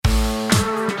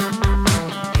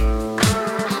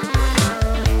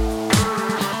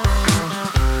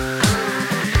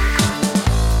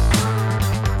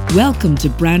Welcome to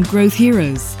Brand Growth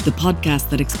Heroes, the podcast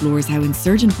that explores how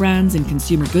insurgent brands in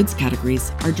consumer goods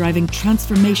categories are driving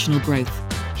transformational growth.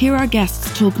 Here our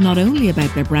guests talk not only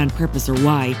about their brand purpose or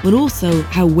why, but also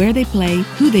how where they play,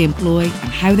 who they employ, and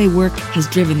how they work has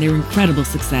driven their incredible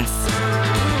success.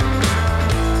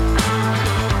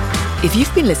 If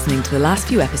you've been listening to the last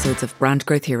few episodes of Brand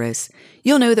Growth Heroes,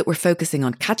 you'll know that we're focusing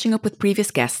on catching up with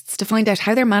previous guests to find out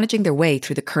how they're managing their way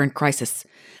through the current crisis.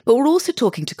 But we're also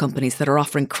talking to companies that are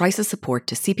offering crisis support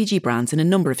to CPG brands in a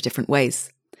number of different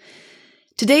ways.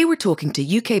 Today we're talking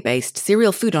to UK-based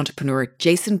cereal food entrepreneur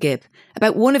Jason Gibb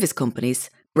about one of his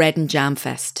companies, Bread and Jam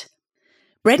Fest.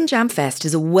 Bread and Jam Fest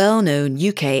is a well-known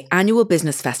UK annual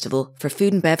business festival for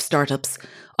food and bev startups,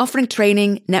 offering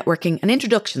training, networking and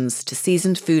introductions to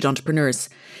seasoned food entrepreneurs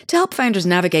to help founders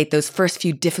navigate those first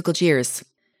few difficult years.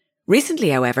 Recently,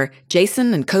 however,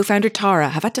 Jason and co-founder Tara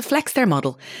have had to flex their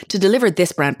model to deliver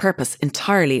this brand purpose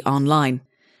entirely online.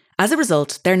 As a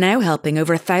result, they're now helping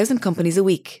over 1,000 companies a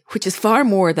week, which is far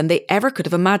more than they ever could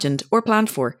have imagined or planned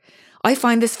for. I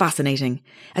find this fascinating,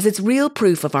 as it's real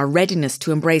proof of our readiness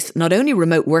to embrace not only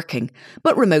remote working,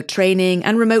 but remote training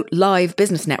and remote live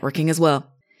business networking as well.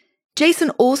 Jason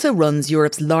also runs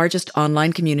Europe's largest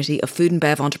online community of food and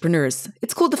bev entrepreneurs.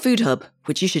 It's called the Food Hub,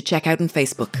 which you should check out on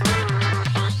Facebook.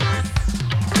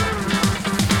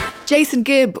 Jason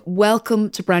Gibb, welcome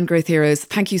to Brand Growth Heroes.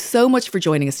 Thank you so much for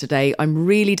joining us today. I'm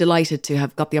really delighted to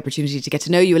have got the opportunity to get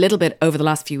to know you a little bit over the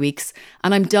last few weeks,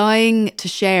 and I'm dying to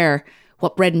share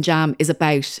what Bread and Jam is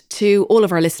about to all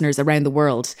of our listeners around the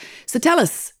world. So tell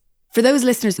us, for those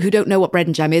listeners who don't know what Bread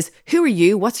and Jam is, who are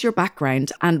you, what's your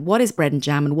background, and what is Bread and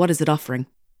Jam and what is it offering?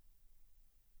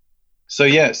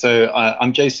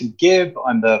 I'm Jason Gibb.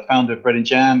 I'm the founder of Bread and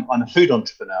Jam. I'm a food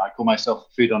entrepreneur. I call myself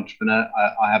a food entrepreneur.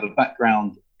 I have a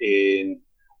background in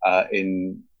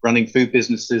running food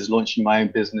businesses, launching my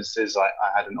own businesses. I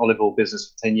had an olive oil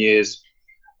business for 10 years.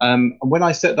 And when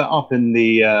I set that up in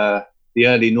the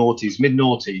early noughties,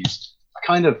 mid-noughties,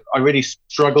 I really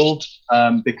struggled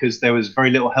because there was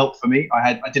very little help for me.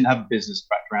 I didn't have a business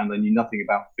background. I knew nothing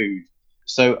about food.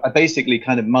 So I basically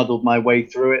kind of muddled my way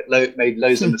through it, made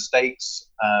loads of mistakes,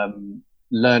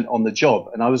 learned on the job.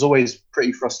 And I was always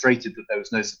pretty frustrated that there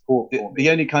was no support for me. The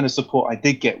only kind of support I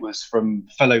did get was from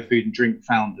fellow food and drink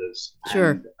founders.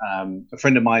 Sure. And, a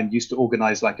friend of mine used to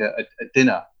organize like a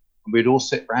dinner, and we'd all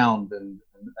sit around and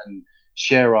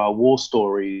share our war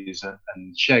stories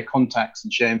and share contacts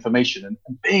and share information.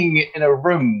 And being in a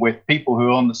room with people who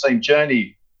are on the same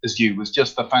journey as you was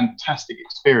just a fantastic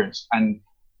experience. And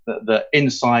the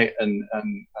insight and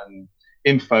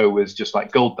info was just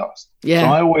like gold dust. Yeah. So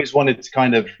I always wanted to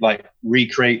kind of like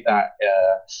recreate that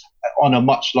on a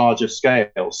much larger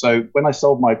scale. So when I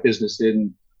sold my business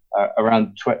in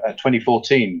around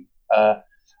 2014,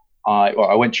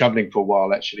 I went traveling for a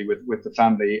while actually with the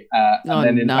family, and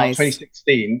then in about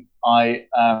 2016, I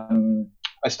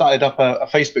started up a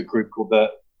Facebook group called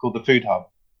the Food Hub,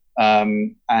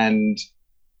 and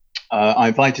I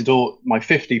invited all my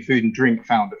 50 food and drink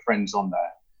founder friends on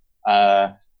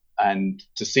there, and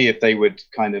to see if they would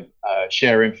kind of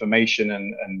share information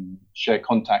and share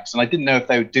contacts. And I didn't know if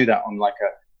they would do that on like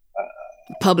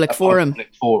a public forum.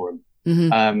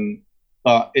 Mm-hmm.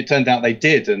 But it turned out they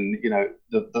did, and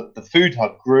the Food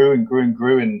Hub grew and grew and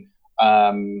grew, and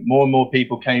more and more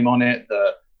people came on it.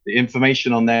 The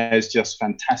information on there is just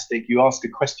fantastic. You ask a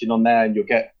question on there and you'll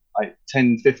get like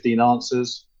 10, 15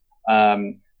 answers.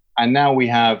 And now we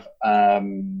have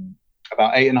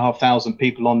about 8,500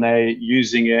 people on there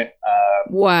using it.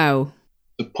 Wow.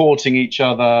 Supporting each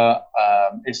other.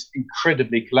 It's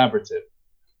incredibly collaborative.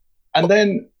 And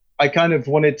then I kind of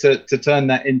wanted to turn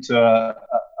that into a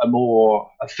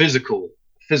physical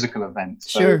event.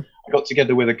 So sure. I got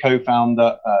together with a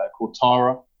co-founder called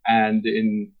Tara, and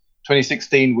in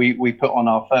 2016 we put on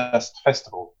our first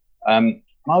festival. And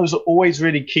I was always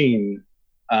really keen,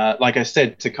 like I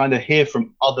said, to kind of hear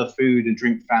from other food and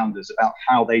drink founders about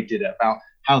how they did it, about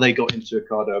how they got into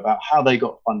Ocado, about how they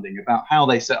got funding, about how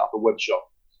they set up a web shop.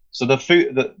 So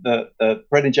the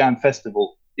Bread and Jam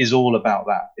Festival is all about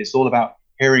that. It's all about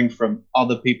hearing from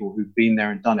other people who've been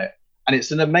there and done it. And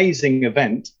it's an amazing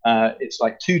event. It's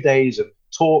like 2 days of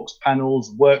talks,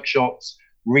 panels, workshops,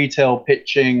 retail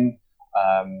pitching.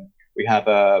 We have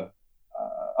a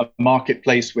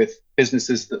marketplace with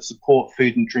businesses that support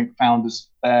food and drink founders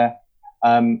there.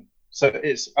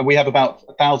 We have about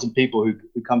 1,000 people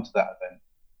who come to that event.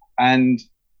 And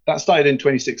that started in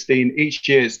 2016. Each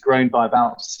year it's grown by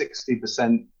about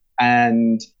 60%.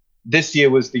 And this year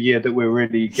was the year that we're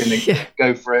really going to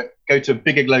go for it, go to a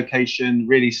bigger location,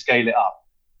 really scale it up.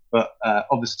 But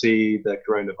obviously the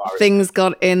coronavirus. Things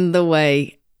got in the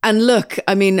way. And look,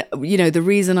 I mean, the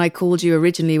reason I called you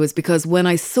originally was because when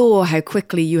I saw how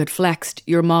quickly you had flexed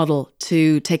your model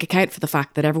to take account for the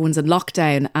fact that everyone's in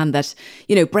lockdown and that,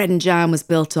 Bread and Jam was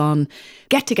built on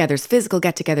get-togethers, physical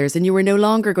get-togethers, and you were no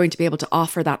longer going to be able to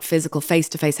offer that physical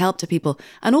face-to-face help to people.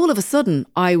 And all of a sudden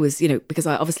I was, because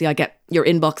I get your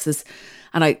inboxes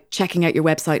and I checking out your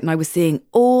website, and I was seeing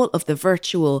all of the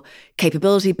virtual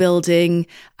capability building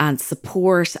and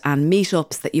support and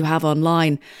meetups that you have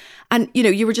online. And,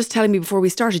 you were just telling me before we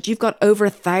started, you've got over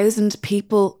 1,000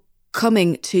 people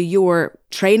coming to your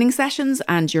training sessions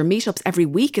and your meetups every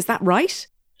week. Is that right?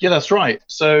 Yeah, that's right.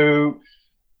 So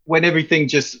when everything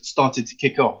just started to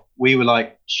kick off, we were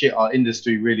like, shit, our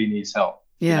industry really needs help.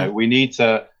 Yeah. We need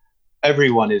to,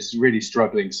 everyone is really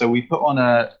struggling. So we put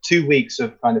on 2 weeks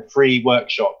of kind of free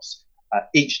workshops,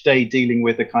 each day dealing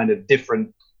with a kind of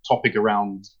different topic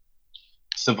around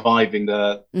surviving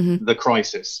the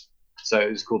crisis. So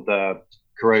it was called the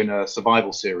Corona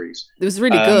Survival Series. It was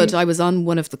really good. I was on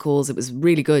one of the calls. It was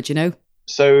really good,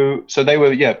 So they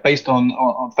were, based on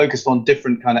focused on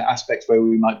different kind of aspects where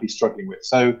we might be struggling with.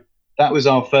 So that was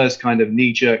our first kind of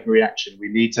knee-jerk reaction. We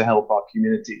need to help our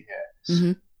community here.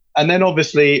 Mm-hmm. And then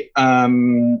obviously, our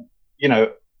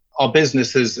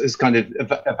business has kind of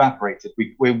evaporated.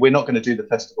 We're not going to do the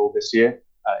festival this year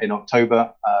in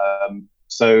October.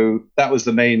 So that was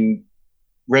the main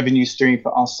revenue stream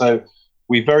for us. So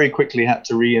we very quickly had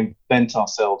to reinvent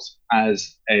ourselves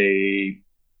as a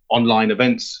online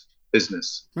events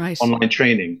business, right? Online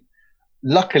training.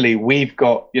 Luckily, we've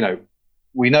got,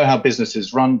 we know how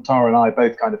businesses run. Tara and I are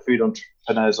both kind of food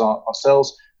entrepreneurs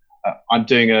ourselves. I'm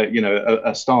doing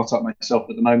a startup myself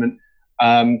at the moment.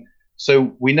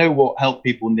 So we know what help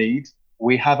people need.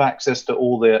 We have access to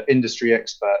all the industry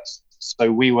experts.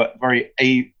 So we were very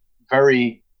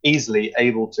easily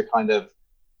able to kind of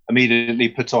immediately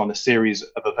put on a series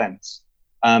of events.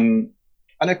 And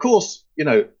of course,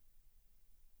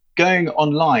 going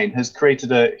online has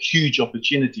created a huge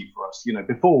opportunity for us.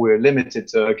 Before we were limited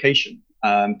to location,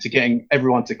 to getting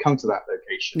everyone to come to that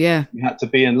location. Yeah. You had to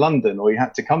be in London, or you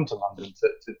had to come to London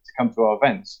to come to our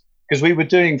events. Because we were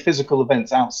doing physical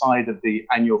events outside of the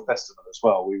annual festival as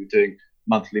well. We were doing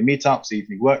monthly meetups,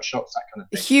 evening workshops, that kind of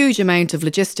thing. A huge amount of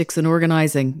logistics and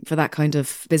organising for that kind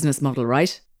of business model,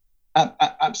 right?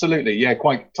 Absolutely, yeah,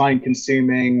 quite time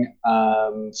consuming.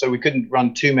 So we couldn't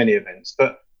run too many events,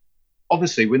 but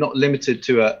obviously we're not limited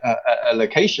to a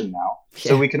location now.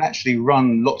 Yeah. So we can actually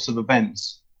run lots of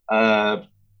events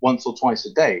once or twice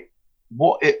a day.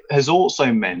 What it has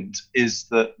also meant is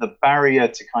that the barrier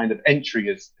to kind of entry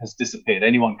has disappeared.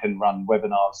 Anyone can run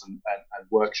webinars and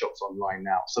workshops online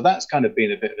now. So that's kind of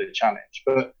been a bit of a challenge,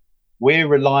 but we're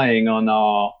relying on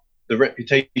the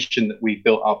reputation that we've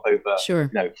built up over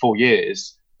 4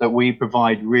 years, that we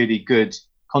provide really good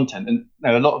content. And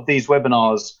a lot of these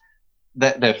webinars,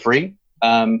 they're free.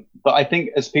 But I think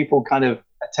as people kind of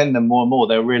attend them more and more,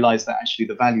 they'll realize that actually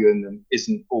the value in them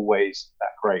isn't always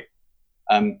that great.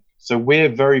 So we're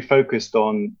very focused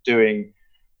on doing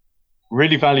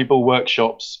really valuable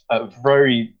workshops at a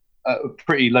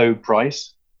pretty low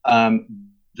price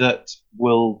that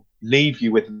will leave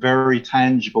you with very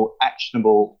tangible,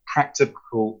 actionable,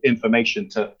 practical information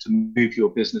to move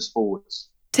your business forwards.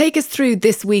 Take us through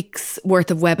this week's worth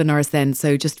of webinars then.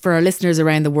 So just for our listeners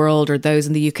around the world or those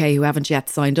in the UK who haven't yet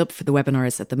signed up for the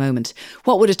webinars at the moment,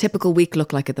 what would a typical week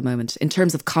look like at the moment in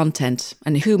terms of content,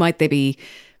 and who might they be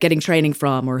getting training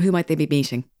from, or who might they be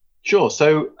meeting? Sure.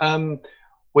 So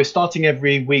we're starting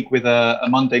every week with a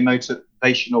Monday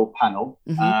motivational panel.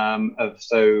 Mm-hmm.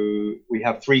 So we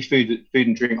have 3 food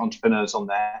and drink entrepreneurs on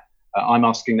there. I'm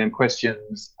asking them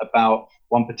questions about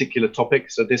one particular topic.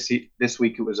 So this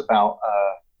week it was about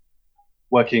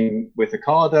working with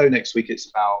Ocado. Next week it's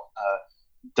about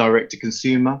direct to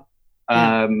consumer.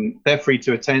 They're free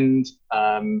to attend.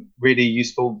 Really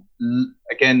useful.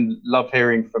 Again, love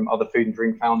hearing from other food and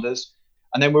drink founders.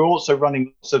 And then we're also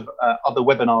running lots of other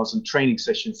webinars and training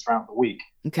sessions throughout the week.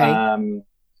 Okay.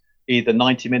 Either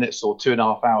 90 minutes or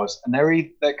 2.5 hours. And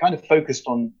they're kind of focused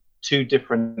on 2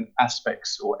 different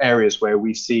aspects or areas where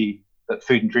we see that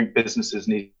food and drink businesses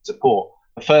need support.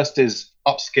 The first is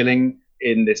upskilling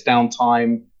in this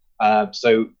downtime.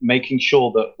 So making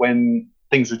sure that when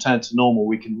things return to normal,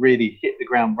 we can really hit the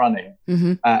ground running.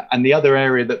 Mm-hmm. And the other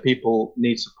area that people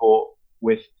need support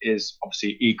with is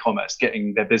obviously e-commerce,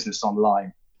 getting their business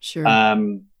online. Sure.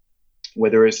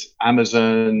 Whether it's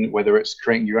Amazon, whether it's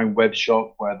creating your own web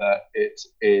shop, whether it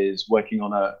is working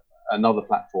on another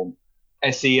platform,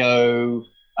 SEO,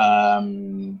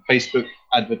 Facebook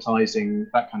advertising,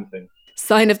 that kind of thing.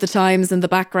 Sign of the times in the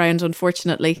background,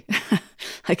 unfortunately.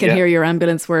 I can hear your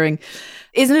ambulance whirring.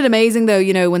 Isn't it amazing though,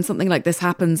 you know, when something like this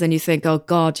happens and you think, oh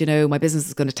God, you know, my business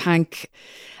is going to tank.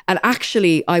 And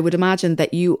actually, I would imagine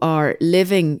that you are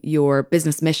living your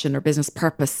business mission or business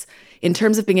purpose in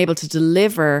terms of being able to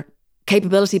deliver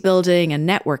capability building and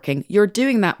networking. You're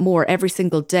doing that more every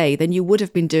single day than you would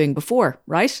have been doing before,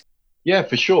 right? Yeah,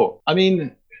 for sure. I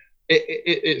mean,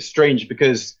 it's strange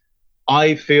because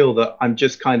I feel that I'm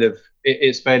just kind of,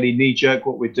 it's fairly knee jerk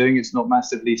what we're doing. It's not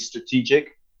massively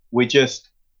strategic.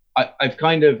 I've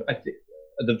kind of,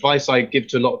 the advice I give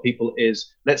to a lot of people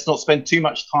is let's not spend too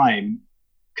much time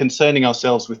concerning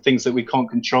ourselves with things that we can't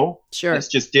control. Sure. Let's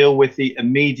just deal with the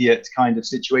immediate kind of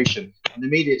situation. And the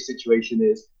immediate situation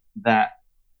is that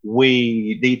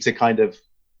we need to kind of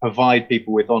provide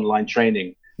people with online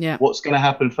training. Yeah. What's going to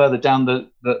happen further down the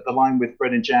line with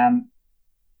Bread and Jam?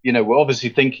 You know, we're obviously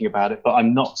thinking about it, but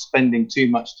I'm not spending too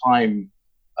much time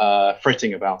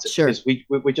fretting about it. Sure. Because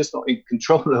we're just not in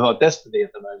control of our destiny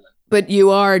at the moment. But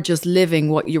you are just living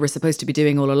what you were supposed to be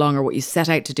doing all along, or what you set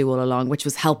out to do all along, which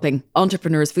was helping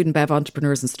entrepreneurs, food and bev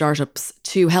entrepreneurs and startups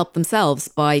to help themselves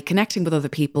by connecting with other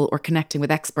people or connecting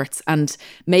with experts and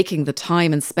making the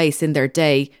time and space in their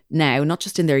day now, not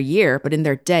just in their year, but in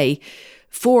their day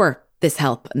for this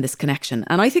help and this connection.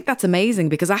 And I think that's amazing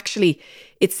because actually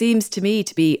it seems to me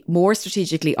to be more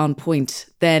strategically on point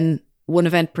than one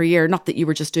event per year. Not that you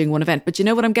were just doing one event, but you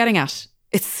know what I'm getting at?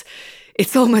 It's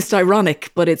almost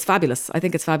ironic, but it's fabulous. I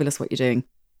think it's fabulous what you're doing.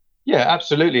 Yeah,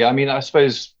 absolutely. I mean, I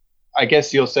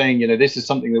guess you're saying, you know, this is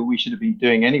something that we should have been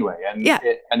doing anyway. And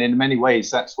and in many ways,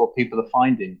 that's what people are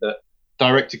finding, that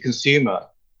direct to consumer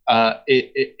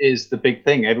it is the big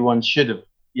thing. Everyone should have,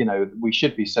 you know, we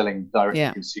should be selling direct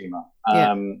to consumer.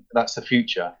 That's the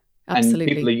future. Absolutely.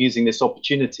 And people are using this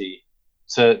opportunity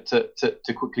to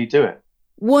quickly do it.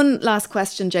 One last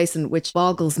question, Jason, which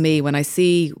boggles me when I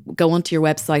go onto your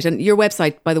website. And your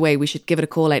website, by the way, we should give it a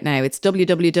call out now. It's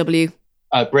www.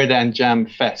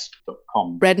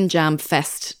 breadandjamfest.com.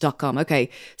 breadandjamfest.com. Okay.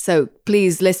 So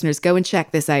please, listeners, go and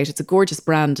check this out. It's a gorgeous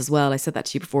brand as well. I said that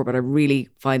to you before, but I really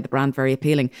find the brand very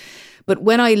appealing. But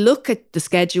when I look at the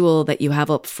schedule that you have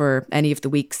up for any of the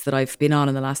weeks that I've been on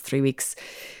in the last 3 weeks,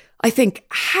 I think,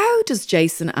 how does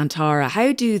Jason and Tara,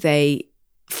 how do they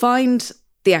find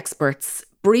the experts,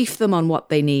 brief them on what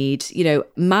they need, you know,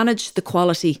 manage the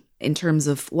quality in terms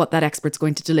of what that expert's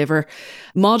going to deliver,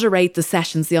 moderate the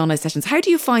sessions, the online sessions? How do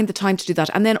you find the time to do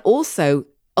that? And then also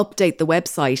update the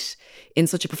website in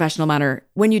such a professional manner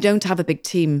when you don't have a big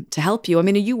team to help you? I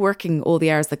mean, are you working all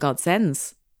the hours that God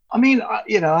sends? I mean,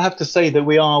 you know, I have to say that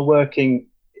we are working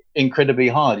incredibly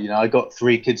hard. You know, I got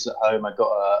 3 kids at home. I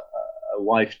got a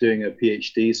wife doing a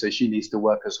PhD, so she needs to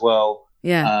work as well.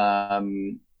 Yeah.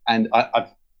 And I've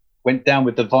went down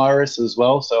with the virus as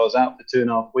well. So I was out for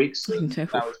 2.5 weeks. So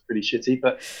that was pretty shitty.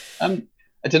 But I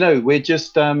don't know. We're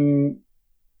just,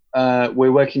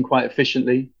 we're working quite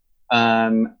efficiently.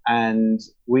 And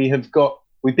we've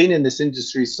been in this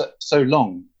industry so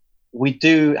long. We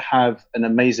do have an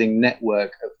amazing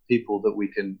network of people that we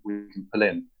can pull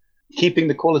in. Keeping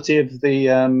the quality of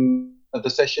the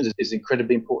sessions is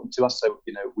incredibly important to us. So,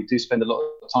 you know, we do spend a lot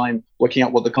of time working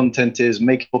out what the content is,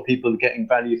 making sure people are getting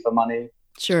value for money.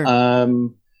 Sure.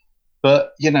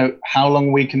 But, you know, how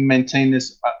long we can maintain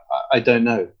this, I don't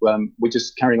know. We're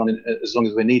just carrying on as long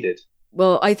as we're needed.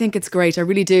 Well, I think it's great. I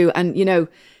really do. And, you know,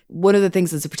 one of the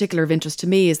things that's a particular of interest to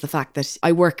me is the fact that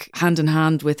I work hand in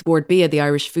hand with Board Bia, the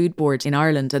Irish Food Board in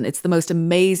Ireland. And it's the most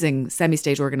amazing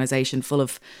semi-state organisation full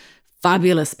of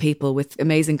fabulous people with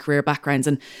amazing career backgrounds.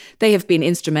 And they have been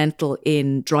instrumental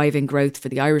in driving growth for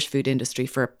the Irish food industry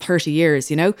for 30 years,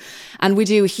 you know. And we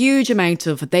do a huge amount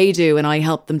of what they do, and I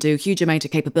help them do a huge amount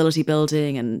of capability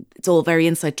building, and it's all very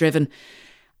insight driven.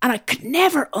 And I could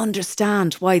never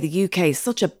understand why the UK is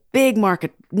such a big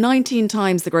market, 19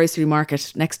 times the grocery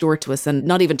market next door to us, and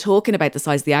not even talking about the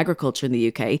size of the agriculture in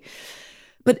the UK.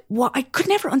 But I could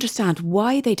never understand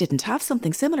why they didn't have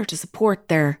something similar to support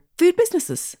their food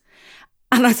businesses.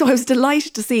 And so I was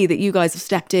delighted to see that you guys have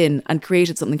stepped in and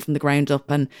created something from the ground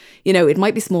up. And, you know, it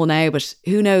might be small now, but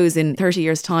who knows in 30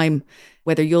 years' time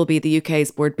whether you'll be the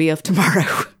UK's Board Bia of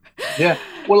tomorrow. Yeah.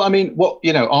 Well, I mean,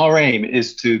 our aim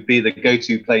is to be the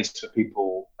go-to place for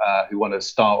people who want to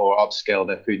start or upscale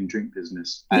their food and drink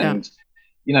business. And,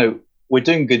 you know, we're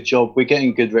doing a good job. We're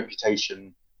getting good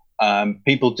reputation.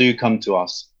 People do come to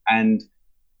us, and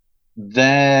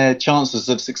their chances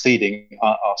of succeeding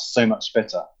are so much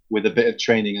better with a bit of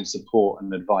training and support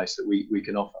and advice that we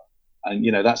can offer. And,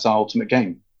 you know, that's our ultimate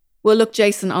game. Well, look,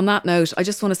 Jason, on that note, I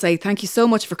just want to say thank you so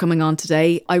much for coming on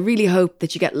today. I really hope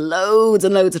that you get loads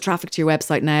and loads of traffic to your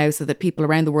website now so that people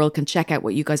around the world can check out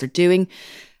what you guys are doing.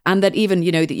 and that even,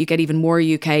 that you get even more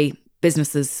UK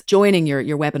businesses joining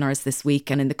your webinars this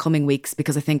week and in the coming weeks,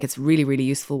 because I think it's really, really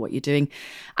useful what you're doing.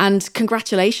 And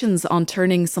congratulations on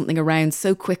turning something around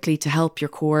so quickly to help your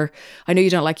core. I know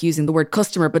you don't like using the word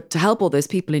customer, but to help all those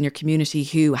people in your community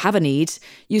who have a need.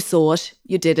 You saw it,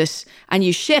 you did it, and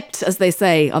you shipped, as they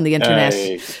say on the internet.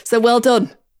 Hey. So well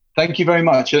done. Thank you very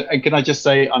much. And can I just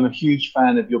say, I'm a huge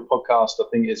fan of your podcast. I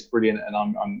think it's brilliant, and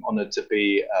I'm honoured to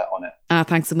be on it.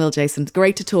 Thanks a mil, Jason.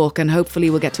 Great to talk, and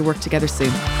hopefully we'll get to work together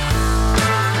soon.